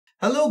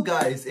Hello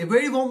guys, a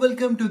very warm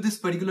welcome to this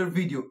particular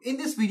video. In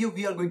this video,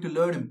 we are going to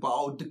learn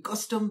about the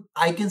custom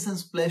icons and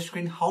splash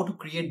screen, how to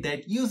create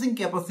that using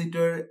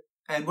Capacitor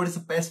and what is the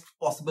best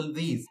possible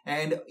ways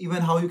and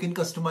even how you can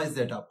customize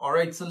that up.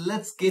 Alright, so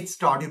let's get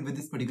started with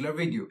this particular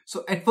video.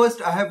 So at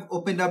first I have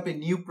opened up a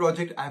new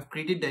project. I have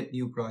created that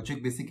new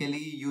project basically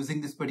using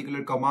this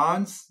particular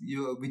commands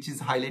which is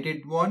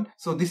highlighted one.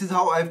 So this is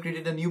how I have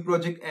created a new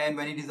project, and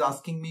when it is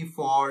asking me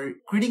for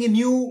creating a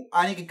new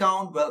Ionic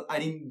account, well, I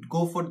didn't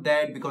go for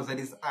that because that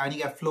is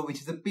Ionic Flow,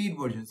 which is a paid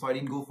version. So I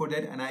didn't go for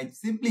that, and I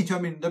simply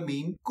jump into the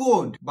main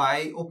code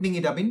by opening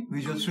it up in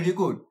Visual Studio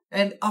Code.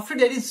 And after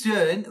that is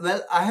done,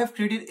 well, I have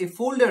created a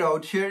folder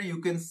out here. You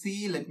can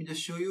see, let me just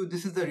show you.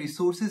 This is the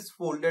resources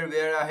folder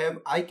where I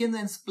have icons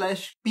and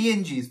splash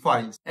PNGs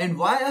files. And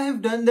why I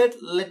have done that,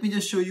 let me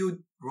just show you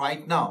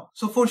right now.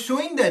 So for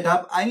showing that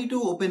up, I need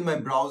to open my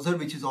browser,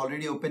 which is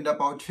already opened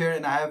up out here,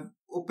 and I have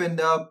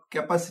opened up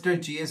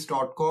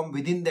capacitorjs.com.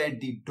 Within that,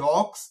 the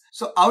docs.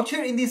 So out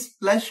here in these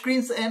splash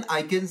screens and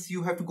icons,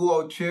 you have to go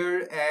out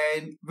here,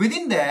 and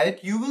within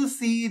that, you will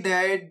see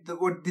that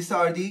these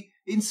are the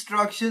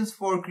instructions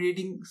for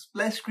creating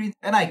splash screens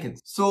and icons.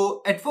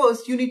 So at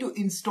first you need to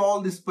install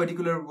this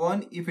particular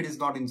one. If it is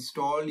not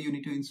installed, you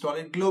need to install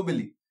it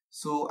globally.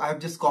 So I have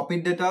just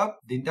copied that up,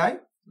 didn't I?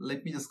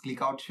 Let me just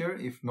click out here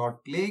if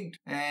not clicked,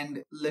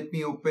 and let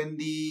me open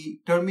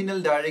the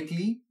terminal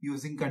directly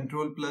using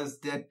Control plus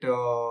that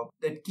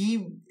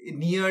key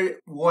near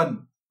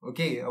 1.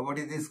 Okay, what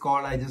is this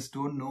called? I just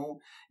don't know.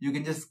 You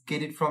can just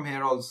get it from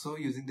here also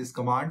using these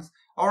commands.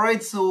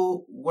 Alright,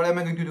 so what am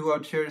I going to do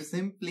out here?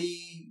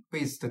 Simply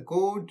paste the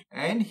code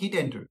and hit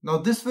enter. Now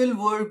this will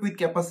work with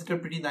Capacitor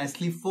pretty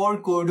nicely.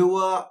 For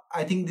Cordova,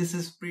 I think this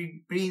is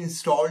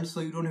pre-installed, so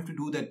you don't have to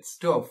do that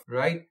stuff,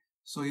 right?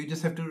 So you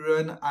just have to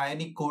run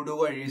Ionic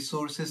Cordova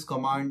resources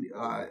command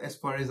as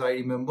far as I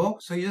remember.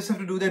 So you just have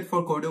to do that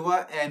for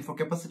Cordova, and for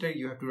Capacitor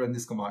you have to run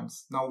these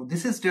commands. Now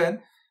this is done.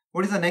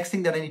 What is the next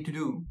thing that I need to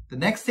do? The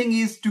next thing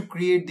is to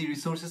create the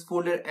resources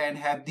folder and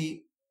have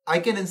the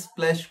icon and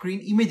splash screen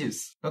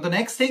images. Now the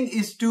next thing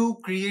is to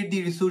create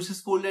the resources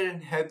folder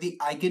and have the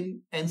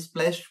icon and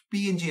splash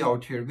PNG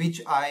out here,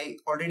 which I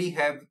already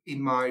have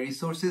in my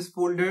resources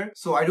folder.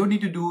 So I don't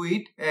need to do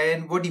it.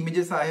 And what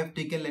images I have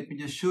taken, let me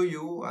just show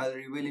you. I'll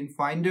reveal in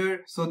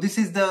Finder. So this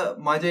is the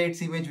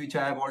Maja8's image which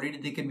I have already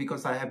taken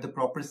because I have the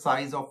proper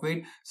size of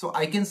it. So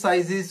icon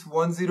size is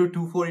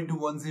 1024 into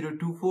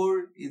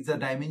 1024 is the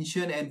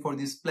dimension, and for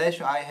this splash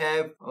I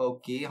have,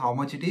 okay, how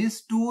much it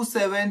is?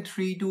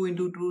 2732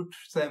 into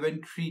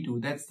 2732.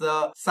 That's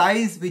the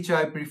size which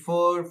I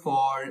prefer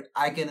for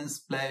icon and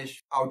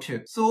splash out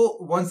here. So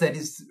once that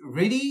is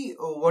ready,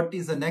 what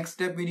is the next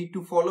step we need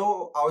to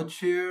follow out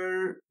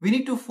here? We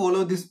need to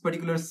follow this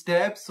particular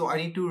step. So I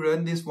need to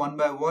run this one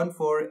by one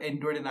for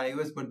Android and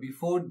iOS, but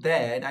before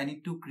that I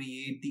need to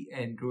create the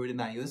Android and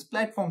iOS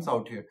platforms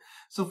out here.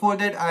 So for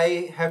that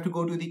I have to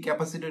go to the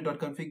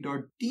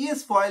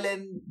capacitor.config.ts file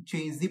and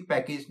change the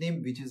package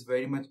name, which is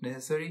very much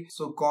necessary.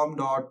 So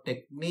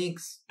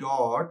com.techniques.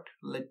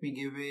 Let me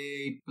give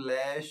it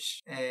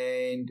splash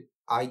and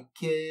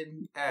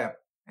icon app.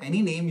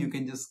 Any name you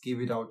can just give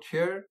it out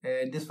here,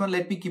 and this one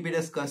let me keep it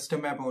as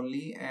custom app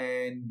only.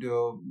 And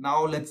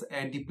now let's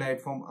add the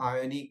platform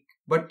Ionic.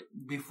 But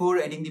before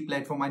adding the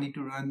platform, I need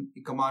to run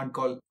a command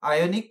called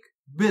Ionic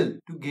build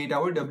to get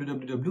our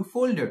www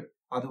folder.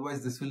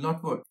 Otherwise this will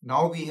not work.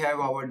 Now we have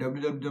our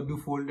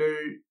www folder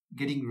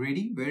getting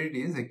ready, where it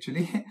is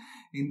actually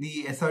in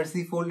the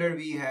src folder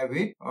we have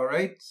it.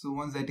 Alright, so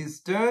once that is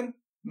done,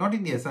 not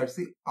in the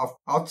src,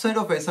 outside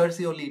of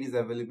src only it is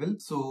available.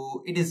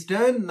 So it is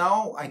done.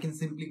 Now I can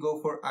simply go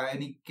for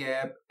Ionic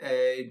Cap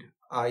add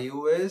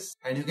iOS,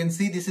 and you can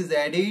see this is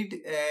added,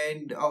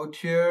 and out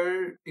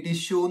here it is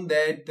shown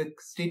that the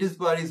status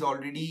bar is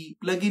already,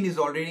 plugin is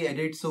already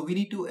added. So we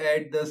need to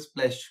add the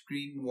splash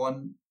screen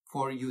one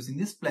for using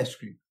this splash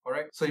screen.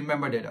 Alright, so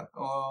remember that.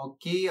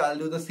 Okay, I'll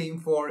do the same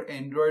for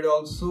Android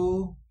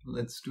also.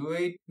 Let's do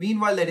it.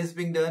 Meanwhile that is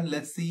being done,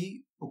 let's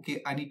see.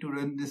 Okay, I need to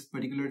run this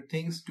particular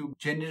things to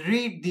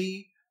generate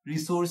the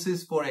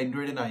resources for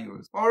Android and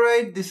iOS.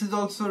 Alright, this is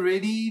also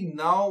ready.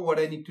 Now what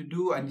I need to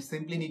do, I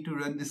simply need to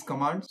run this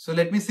command. So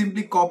let me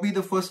simply copy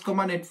the first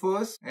command at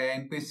first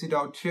and paste it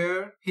out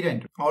here, hit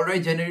enter.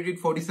 Alright, generated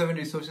 47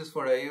 resources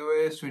for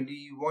iOS,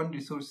 21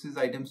 resources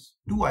items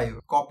to iOS,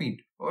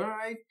 copied.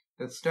 Alright,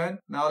 that's done.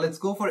 Now let's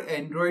go for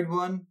Android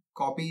one.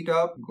 Copy it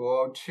up,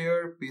 go out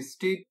here,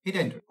 paste it, hit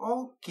enter.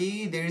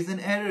 Okay, there is an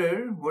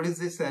error. What is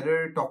this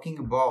error talking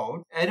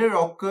about? Error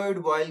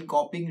occurred while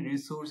copying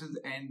resources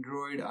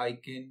Android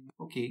icon.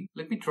 Okay,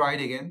 let me try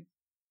it again.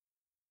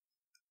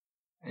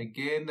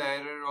 Again the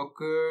error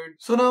occurred.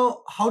 So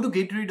now how to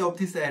get rid of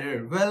this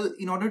error? Well,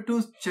 in order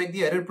to check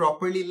the error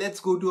properly, let's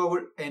go to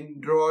our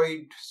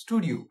Android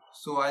Studio.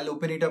 So I'll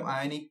open it up.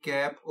 Ionic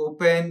Cap,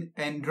 open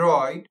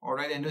Android.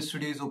 Alright, Android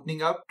Studio is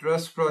opening up.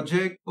 Trust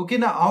project. Okay,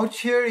 now out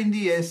here in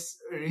the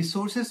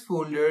resources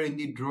folder, in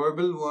the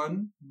drawable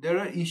one, there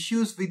are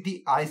issues with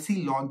the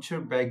IC launcher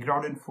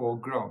background and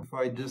foreground. If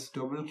I just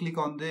double click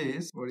on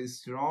this, what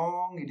is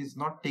wrong? It is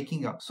not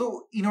taking up.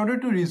 So in order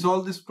to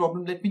resolve this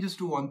problem, let me just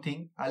do one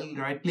thing. I'll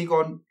right click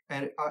on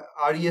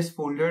res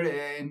folder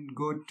and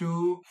go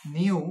to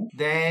new,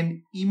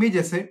 then image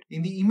asset.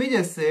 In the image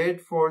asset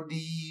for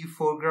the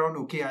foreground,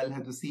 okay, I'll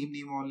have the same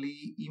name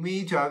only.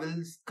 Image, I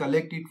will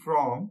collect it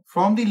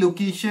from the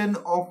location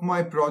of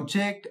my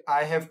project.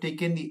 I have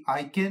taken the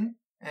icon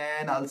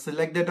and I'll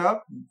select that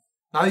up.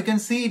 Now you can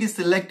see it is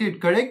selected,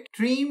 correct?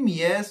 Trim,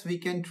 yes, we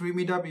can trim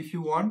it up if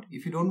you want.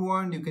 If you don't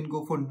want, you can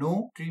go for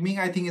no. Trimming,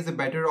 I think, is a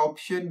better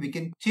option. We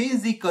can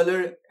change the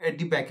color at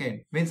the back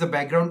end. Means the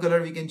background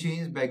color we can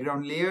change,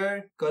 background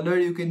layer. Color,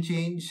 you can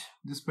change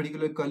this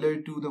particular color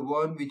to the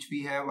one which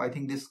we have. I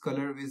think this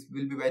color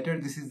will be better.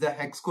 This is the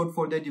hex code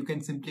for that. You can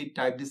simply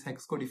type this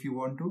hex code if you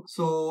want to.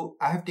 So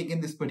I have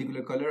taken this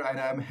particular color and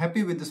I'm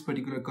happy with this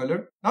particular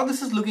color. Now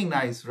this is looking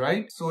nice,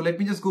 right? So let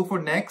me just go for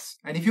next.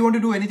 And if you want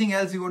to do anything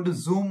else, you want to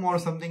zoom or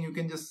something, you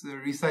can just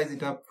resize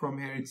it up from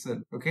here itself.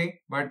 Okay,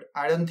 but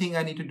I don't think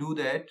I need to do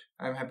that.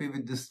 I'm happy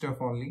with this stuff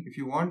only. If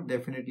you want,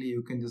 definitely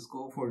you can just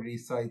go for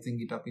resizing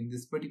it up in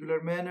this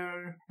particular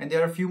manner. And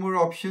there are a few more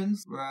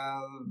options.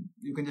 Well,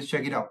 you can just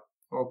check it out.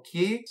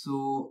 Okay,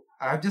 so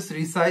I have just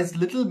resized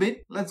little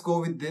bit. Let's go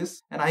with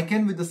this. An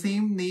icon with the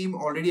same name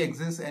already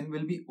exists and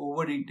will be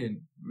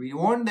overwritten. We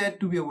want that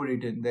to be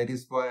overwritten. That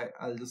is why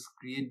I'll just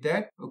create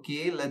that.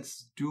 Okay,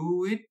 let's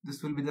do it.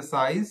 This will be the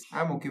size.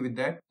 I'm okay with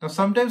that. Now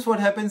sometimes what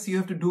happens, you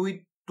have to do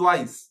it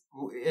twice.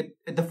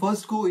 At the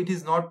first go, it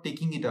is not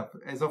taking it up.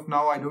 As of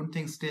now, I don't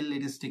think still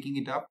it is taking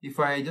it up. If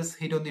I just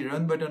hit on the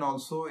run button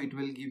also, it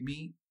will give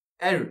me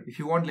error. If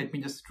you want, let me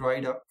just try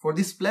it up. For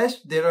this splash,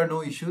 there are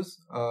no issues.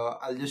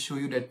 I'll just show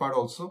you that part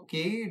also.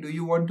 Okay, do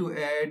you want to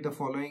add the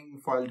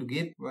following file to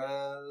Git?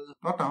 Well,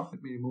 not now.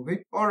 Let me remove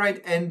it.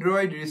 Alright,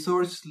 Android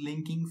resource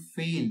linking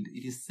failed.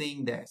 It is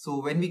saying that.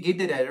 So when we get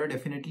that error,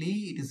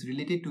 definitely it is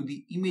related to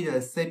the image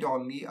asset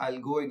only. I'll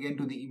go again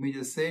to the image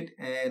asset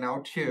and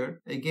out here,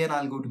 again,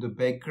 I'll go to the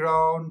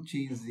background,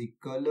 change the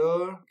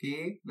color.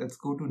 Okay, let's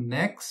go to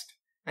next.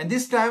 And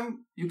this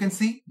time you can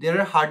see there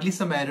are hardly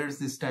some errors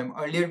this time.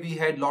 Earlier we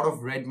had a lot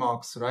of red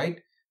marks, right?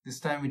 This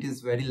time it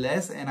is very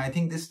less and I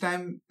think this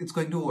time it's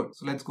going to work.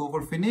 So let's go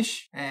for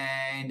finish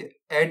and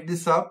add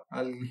this up.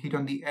 I'll hit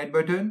on the add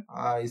button.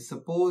 I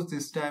suppose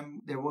this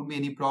time there won't be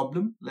any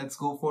problem. Let's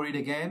go for it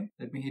again.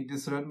 Let me hit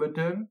this run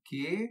button.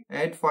 Okay,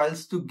 add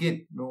files to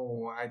Git.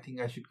 No, I think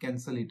I should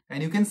cancel it.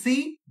 And you can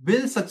see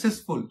build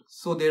successful.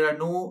 So there are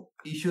no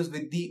issues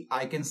with the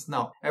icons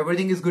now.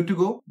 Everything is good to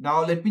go.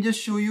 Now let me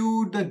just show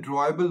you the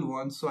drawable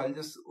one. So I'll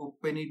just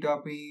open it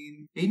up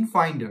in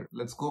Finder.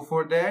 Let's go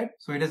for that.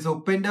 So it has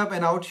opened up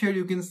and out here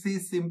you can see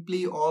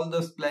simply all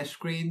the splash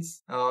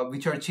screens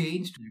which are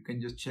changed. You can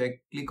just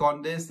click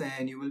on this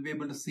and you will be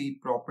able to see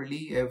it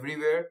properly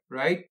everywhere,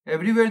 right?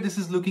 Everywhere this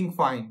is looking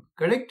fine,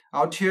 correct?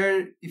 Out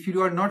here, if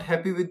you are not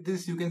happy with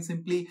this, you can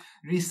simply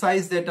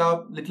resize that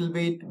up a little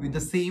bit with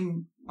the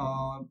same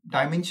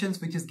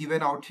dimensions which is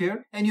given out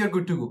here and you're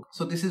good to go.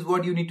 So this is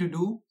what you need to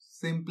do.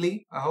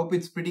 Simply, I hope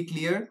it's pretty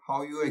clear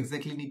how you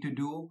exactly need to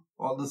do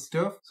all the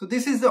stuff. So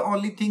this is the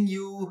only thing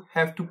you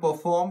have to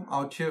perform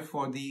out here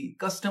for the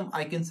custom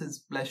icons and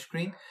splash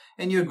screen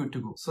and you're good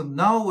to go. So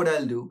now what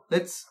I'll do,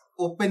 let's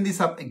open this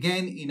up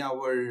again in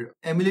our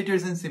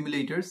emulators and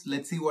simulators.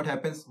 Let's see what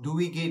happens. Do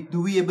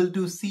we able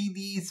to see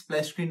the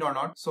splash screen or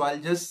not? So I'll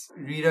just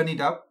rerun it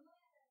up.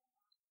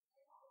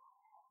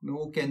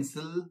 No,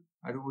 cancel.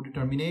 I don't want to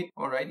terminate.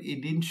 Alright,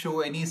 it didn't show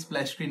any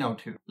splash screen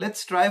out here.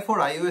 Let's try for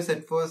iOS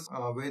at first.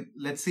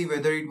 Let's see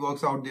whether it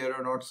works out there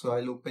or not. So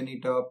I'll open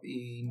it up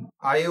in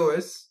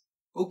iOS.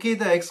 Okay,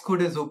 the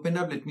Xcode has opened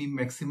up. Let me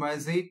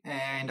maximize it.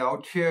 And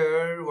out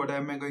here, what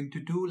am I going to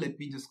do? Let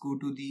me just go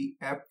to the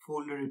app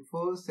folder at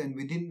first. And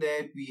within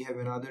that, we have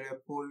another app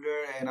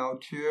folder. And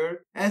out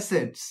here,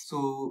 assets.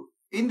 So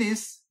in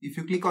this, if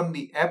you click on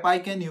the app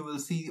icon, you will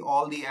see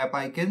all the app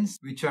icons,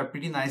 which are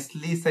pretty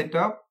nicely set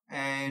up.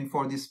 And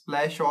for the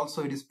splash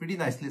also, it is pretty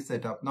nicely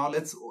set up. Now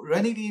let's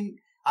run it in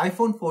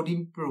iPhone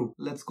 14 Pro.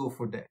 Let's go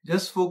for that.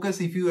 Just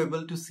focus if you're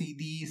able to see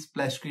the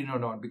splash screen or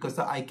not, because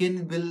the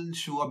icon will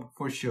show up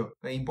for sure.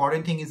 The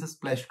important thing is the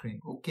splash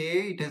screen.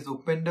 Okay, it has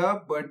opened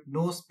up, but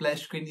no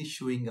splash screen is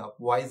showing up.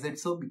 Why is that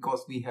so?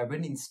 Because we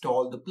haven't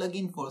installed the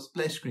plugin for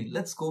splash screen.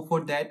 Let's go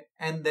for that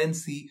and then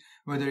see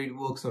whether it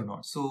works or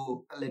not.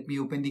 So let me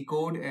open the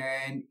code,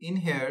 and in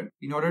here,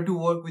 in order to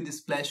work with the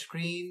splash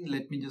screen,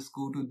 let me just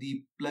go to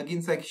the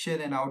plugin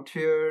section, and out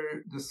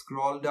here just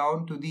scroll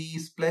down to the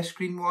splash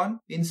screen one.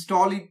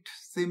 Install it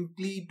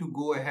simply to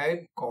go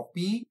ahead,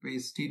 copy,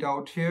 paste it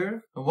out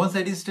here. And once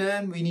that is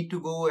done, we need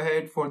to go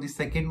ahead for the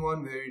second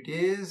one where it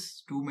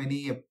is. Too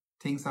many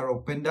things are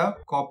opened up.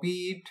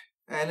 Copy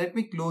it and let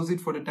me close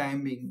it for the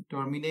time being.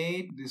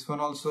 Terminate. This one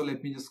also,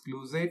 let me just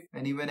close it,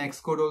 and even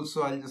Xcode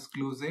also, I'll just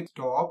close it.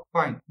 Stop.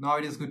 Fine. Now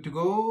it is good to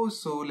go.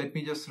 So let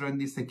me just run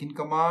the second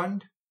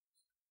command.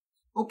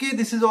 Okay,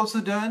 this is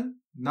also done.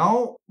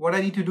 Now what I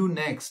need to do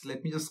next,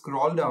 let me just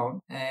scroll down,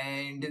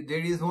 and there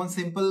is one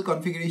simple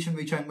configuration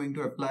which I'm going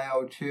to apply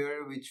out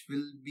here, which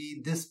will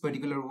be this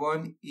particular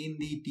one in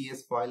the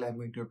TS file I'm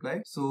going to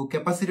apply. So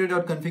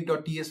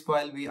capacitor.config.ts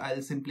file,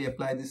 I'll simply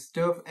apply this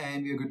stuff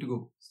and we are good to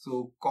go.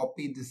 So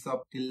copy this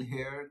up till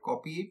here,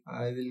 copy it.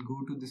 I will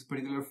go to this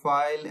particular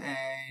file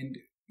and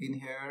in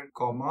here,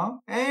 comma,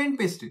 and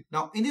paste it.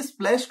 Now in this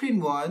splash screen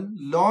one,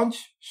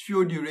 launch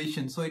show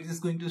duration. So it is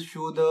going to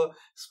show the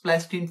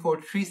splash screen for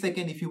 3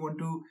 seconds. If you want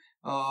to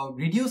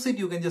reduce it,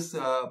 you can just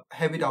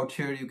have it out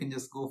here. You can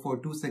just go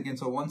for 2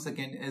 seconds or 1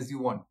 second as you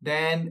want.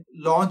 Then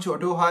launch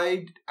auto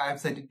hide, I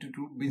have set it to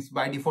true, means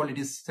by default it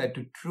is set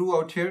to true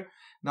out here.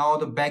 Now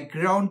the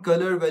background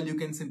color, well, you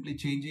can simply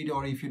change it,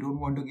 or if you don't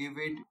want to give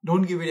it,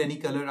 don't give it any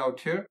color out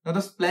here. Now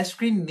the splash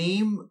screen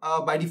name,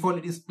 by default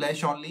it is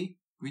splash only,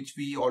 which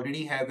we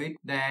already have it.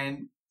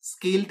 Then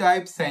scale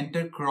type,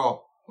 center,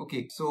 crop.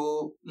 Okay,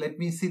 so let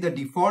me see the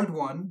default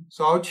one.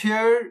 So out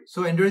here,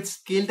 so Android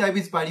scale type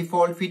is by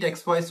default fit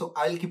XY. So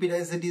I'll keep it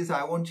as it is.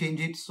 I won't change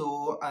it.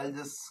 So I'll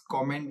just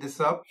comment this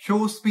up.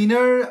 Show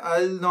spinner,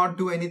 I'll not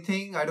do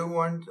anything. I don't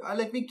want,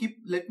 let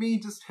me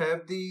just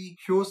have the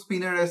show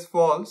spinner as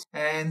false.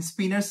 And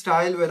spinner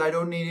style, well, I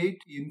don't need it.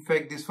 In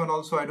fact, this one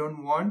also I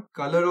don't want.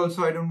 Color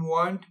also I don't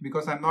want,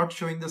 because I'm not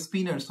showing the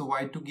spinner. So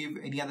why to give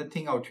any other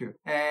thing out here?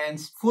 And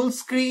full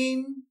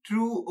screen,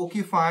 true,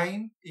 okay,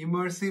 fine.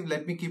 Immersive,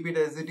 let me keep it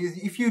as it is.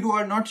 If you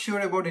are not sure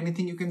about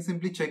anything, you can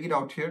simply check it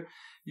out here.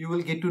 You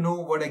will get to know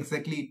what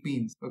exactly it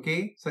means.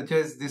 Okay, such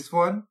as this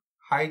one,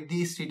 hide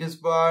the status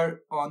bar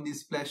on the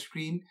splash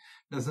screen,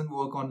 doesn't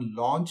work on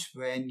launch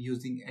when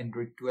using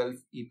Android 12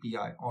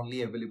 API,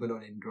 only available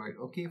on Android.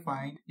 Okay,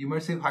 fine.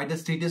 Immersive, hide the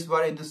status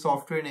bar in the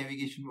software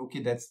navigation.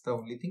 Okay, that's the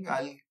only thing.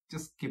 I'll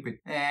just keep it.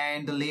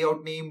 And the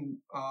layout name,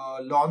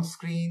 launch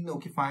screen,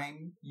 okay,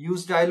 fine.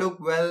 Use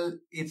dialog, well,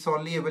 it's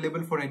only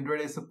available for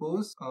Android, I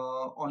suppose.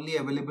 Only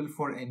available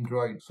for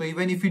Android. So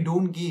even if you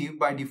don't give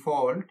by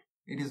default,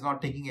 it is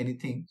not taking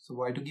anything. So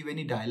why to give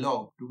any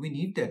dialog? Do we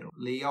need that?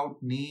 Layout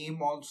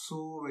name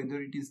also,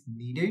 whether it is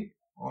needed.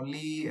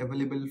 Only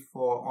available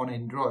for on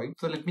Android.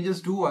 So let me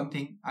just do one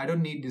thing. I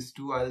don't need this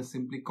too. I'll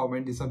simply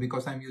comment this up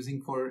because I'm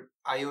using for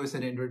iOS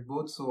and Android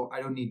both. So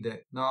I don't need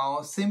that.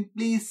 Now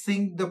simply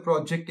sync the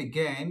project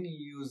again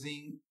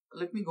using,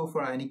 let me go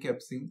for Ionic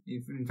app sync.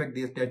 If in fact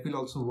that will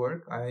also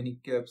work.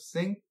 Ionic app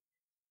sync.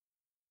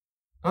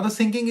 Now the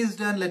syncing is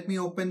done. Let me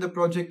open the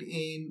project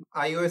in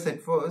iOS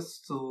at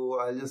first. So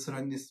I'll just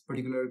run this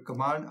particular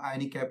command,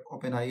 Ionic app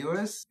open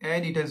iOS,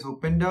 and it has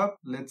opened up.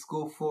 Let's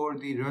go for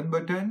the run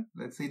button.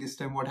 Let's see this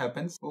time what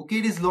happens. Okay,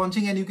 it is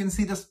launching and you can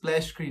see the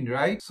splash screen,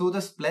 right? So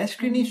the splash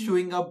screen is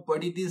showing up,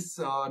 but it is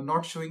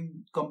not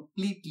showing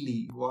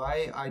completely.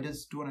 Why? I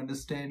just don't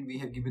understand. We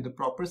have given the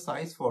proper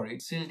size for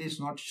it. Still it is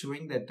not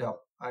showing that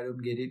up. I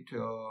don't get it.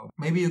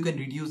 Maybe you can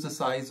reduce the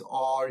size,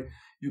 or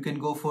you can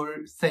go for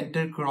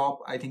center crop.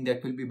 I think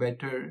that will be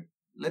better.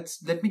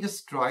 Let me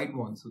just try it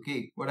once.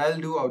 Okay, what I'll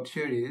do out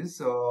here is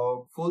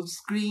full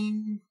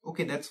screen.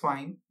 Okay, that's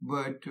fine,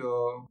 but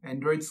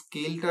Android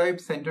scale type,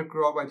 center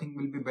crop, I think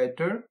will be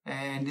better.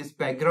 And this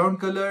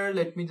background color,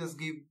 let me just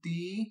give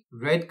the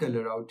red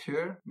color out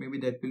here. Maybe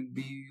that will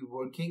be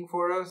working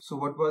for us. So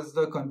what was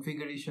the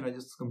configuration? I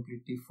just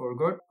completely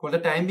forgot. For the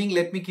time being,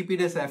 let me keep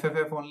it as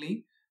FFF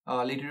only.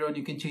 Later on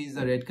you can change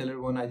the red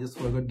color one. I just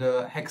forgot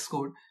the hex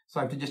code, so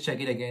I have to just check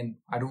it again.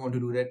 I don't want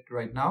to do that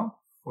right now.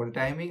 For the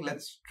timing,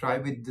 let's try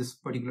with this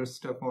particular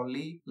stuff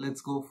only.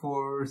 Let's go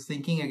for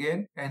syncing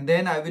again, and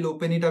then I will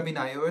open it up in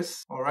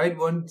iOS. Alright,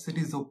 once it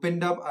is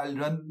opened up, I'll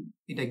run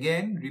it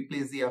again,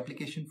 replace the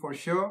application for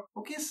sure.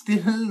 Okay,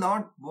 still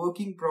not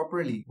working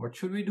properly. What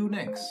should we do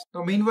next?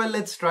 Now meanwhile,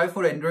 let's try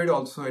for Android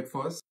also at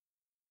first.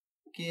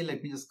 Okay,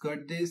 let me just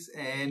cut this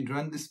and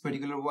run this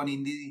particular one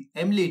in the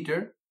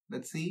emulator.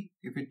 Let's see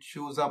if it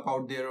shows up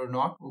out there or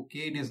not.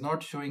 Okay, it is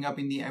not showing up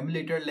in the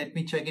emulator. Let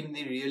me check it in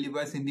the real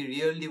device. In the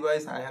real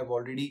device, I have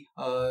already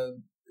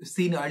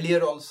seen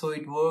earlier also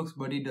it works,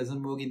 but it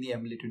doesn't work in the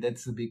emulator.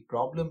 That's a big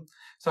problem.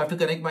 So I have to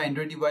connect my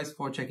Android device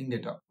for checking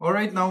that out.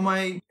 Alright, now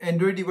my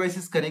Android device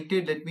is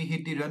connected. Let me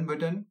hit the run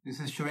button. This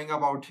is showing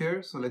up out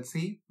here. So let's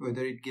see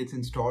whether it gets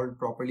installed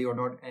properly or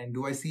not, and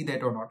do I see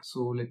that or not.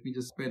 So let me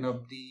just open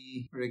up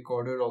the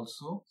recorder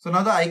also. So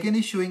now the icon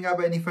is showing up,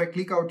 and if I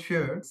click out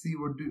here, see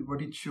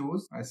what it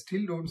shows. I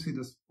still don't see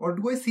this. Or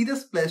do I see the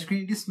splash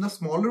screen? It is the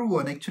smaller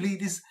one. Actually,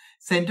 it is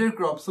center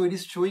crop, so it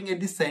is showing at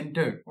the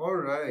center.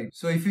 Alright,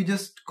 so if you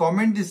just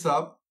comment this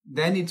up,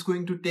 then it's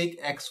going to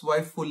take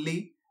XY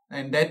fully,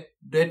 and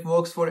that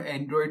works for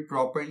Android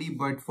properly,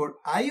 but for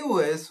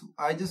iOS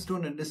I just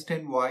don't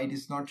understand why it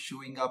is not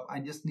showing up. I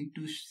just need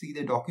to see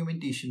the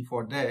documentation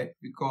for that,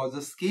 because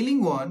the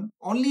scaling one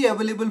only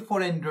available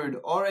for Android,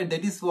 or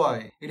that is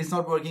why it is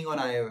not working on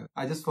iOS.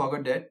 I just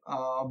forgot that.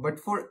 But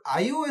for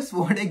iOS,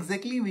 what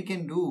exactly we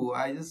can do,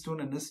 I just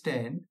don't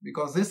understand,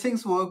 because this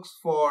things works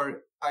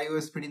for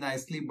iOS pretty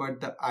nicely, but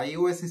the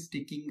iOS is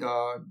taking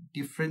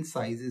different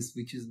sizes,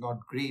 which is not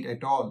great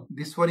at all.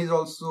 This one is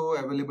also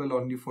available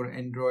only for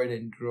Android,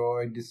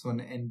 this one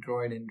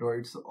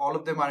Android. So all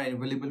of them are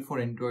available for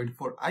Android.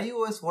 For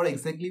iOS, what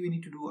exactly we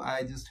need to do,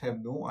 I just have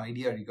no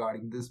idea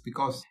regarding this,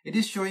 because it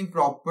is showing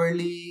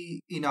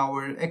properly in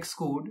our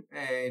Xcode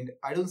and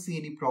I don't see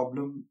any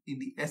problem in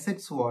the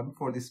assets one.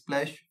 For the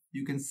Splash,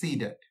 you can see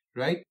that.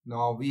 Right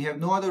now we have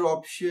no other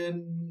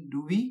option,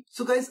 do we?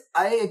 So guys,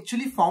 I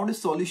actually found a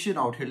solution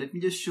out here. Let me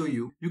just show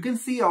you. You can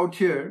see out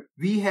here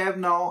we have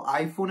now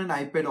iPhone and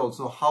iPad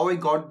also. How I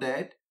got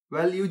that?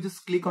 Well, you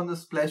just click on the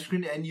splash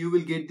screen and you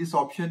will get this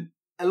option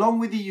along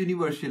with the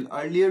universal.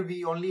 Earlier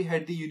we only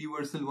had the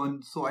universal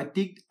one, so I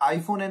ticked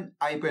iPhone and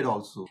iPad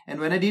also, and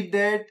when I did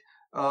that,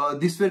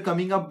 this were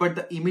coming up, but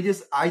the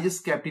images I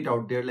just kept it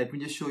out there. Let me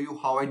just show you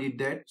how I did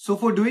that. So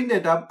for doing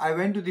that up, I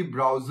went to the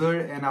browser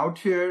and out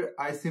here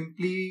I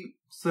simply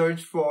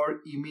search for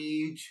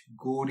image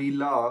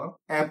gorilla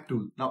app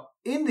tool. Now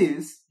in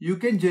this you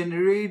can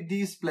generate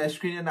these splash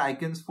screen and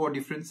icons for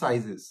different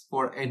sizes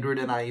for Android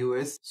and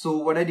iOS. So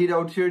what I did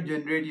out here,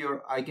 generate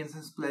your icons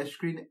and splash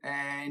screen,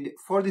 and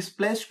for the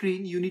splash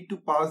screen you need to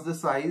pass the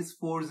size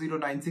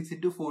 4096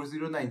 into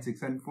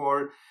 4096, and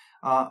for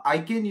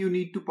icon you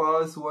need to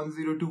pass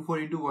 1024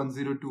 into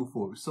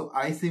 1024. So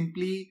I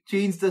simply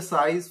change the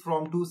size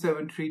from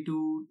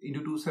 2732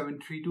 into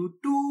 2732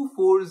 to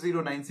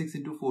 4096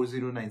 into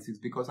 4096,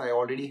 because I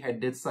already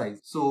had that size.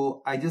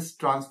 So I just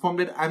transformed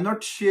it. I'm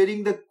not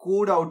sharing the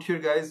code out here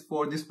guys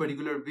for this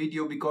particular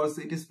video, because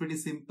it is pretty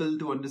simple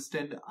to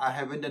understand. I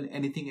haven't done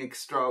anything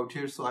extra out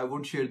here, so I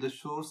won't share the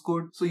source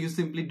code. So you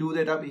simply do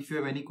that up. If you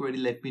have any query,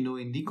 let me know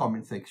in the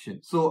comment section.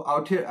 So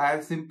out here I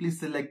have simply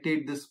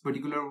selected this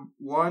particular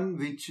one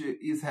which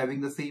is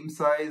having the same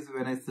size.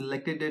 When I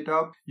selected it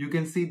up, you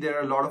can see there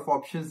are a lot of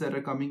options that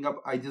are coming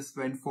up. I just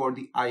went for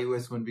the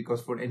iOS one,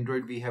 because for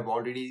Android we have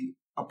already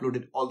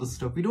uploaded all the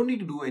stuff. We don't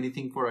need to do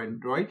anything for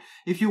Android.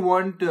 If you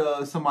want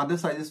some other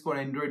sizes for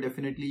Android,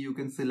 definitely you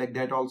can select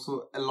that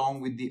also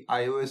along with the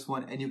iOS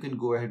one, and you can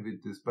go ahead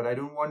with this, but I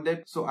don't want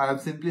that. So I have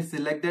simply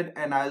selected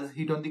and I'll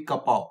hit on the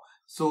Kapow.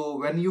 So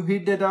when you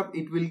hit that up,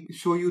 it will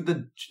show you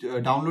the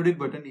downloaded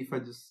button. If I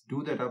just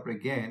do that up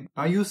again,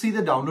 now you see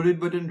the downloaded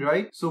button,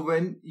 right? So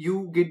when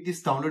you get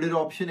this downloaded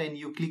option and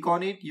you click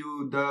on it,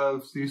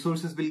 the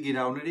resources will get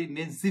downloaded in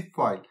a zip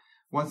file.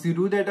 Once you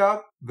do that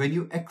up, when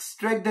you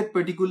extract that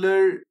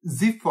particular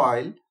zip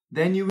file,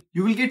 then you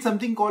will get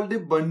something called the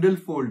bundle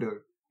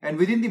folder. And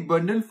within the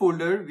bundle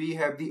folder, we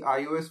have the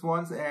iOS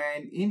ones,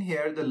 and in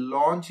here, the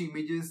launch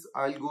images,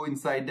 I'll go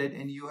inside that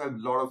and you have a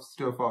lot of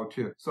stuff out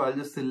here. So I'll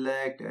just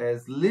select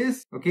as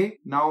list. Okay.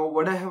 Now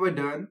what I have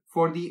done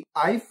for the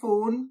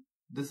iPhone,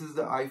 this is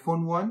the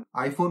iPhone 1,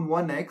 iPhone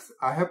 1X,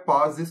 I have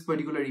passed this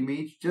particular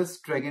image,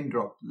 just drag and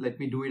drop. Let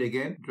me do it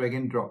again, drag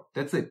and drop.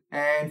 That's it.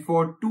 And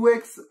for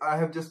 2X, I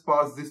have just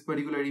passed this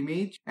particular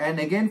image. And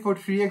again for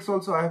 3X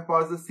also, I have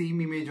passed the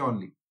same image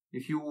only.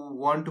 If you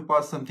want to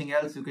pass something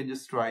else, you can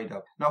just try it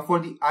up. Now for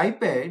the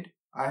iPad,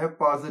 I have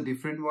passed a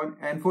different one.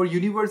 And for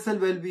universal,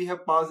 well, we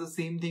have passed the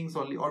same things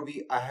only, or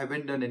I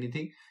haven't done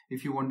anything.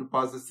 If you want to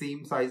pass the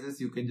same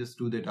sizes, you can just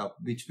do that up,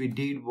 which we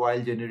did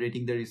while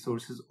generating the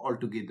resources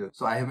altogether.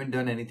 So I haven't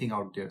done anything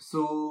out there.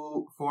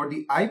 So for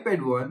the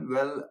iPad one,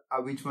 well,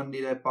 which one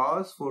did I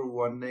pass? For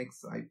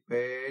 1X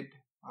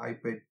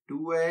iPad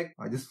 2X.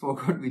 I just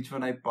forgot which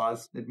one I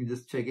passed. Let me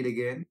just check it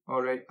again.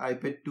 Alright,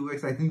 iPad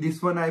 2X. I think this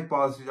one I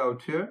passed it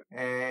out here.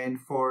 And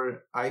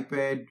for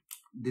iPad,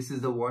 this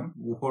is the one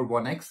for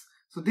 1X.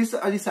 So these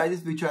are the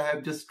sizes which I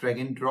have just drag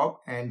and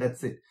drop, and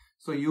that's it.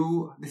 So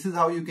this is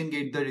how you can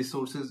get the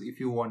resources if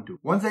you want to.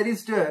 Once that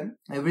is done,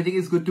 everything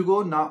is good to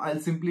go. Now I'll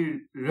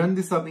simply run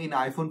this up in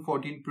iPhone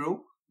 14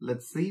 Pro.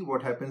 Let's see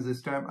what happens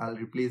this time. I'll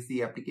replace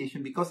the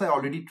application because I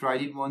already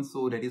tried it once,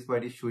 so that is why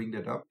it is showing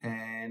that up.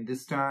 And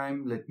this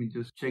time, let me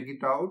just check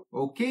it out.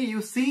 Okay,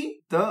 you see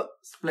the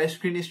splash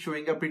screen is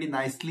showing up pretty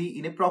nicely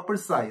in a proper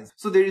size.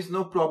 So there is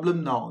no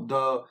problem now.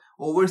 The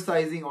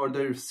oversizing or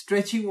the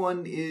stretching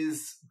one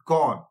is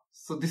gone.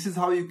 So this is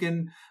how you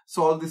can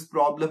solve this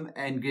problem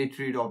and get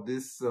rid of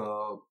this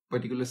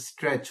particular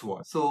stretch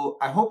one. So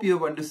I hope you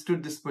have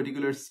understood this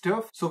particular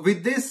stuff. So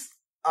with this,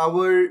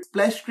 our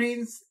splash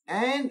screens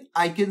and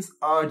icons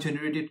are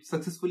generated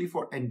successfully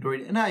for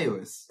Android and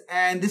iOS.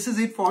 And this is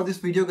it for this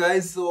video,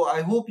 guys. So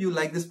I hope you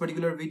like this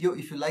particular video.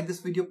 If you like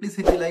this video, please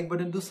hit the like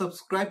button. Do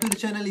subscribe to the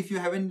channel if you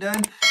haven't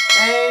done.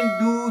 And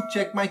do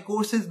check my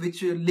courses,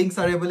 which links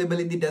are available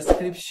in the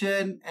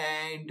description.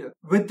 And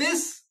with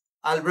this,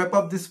 I'll wrap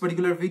up this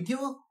particular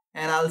video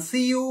and I'll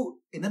see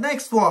you in the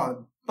next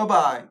one.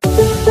 Bye-bye.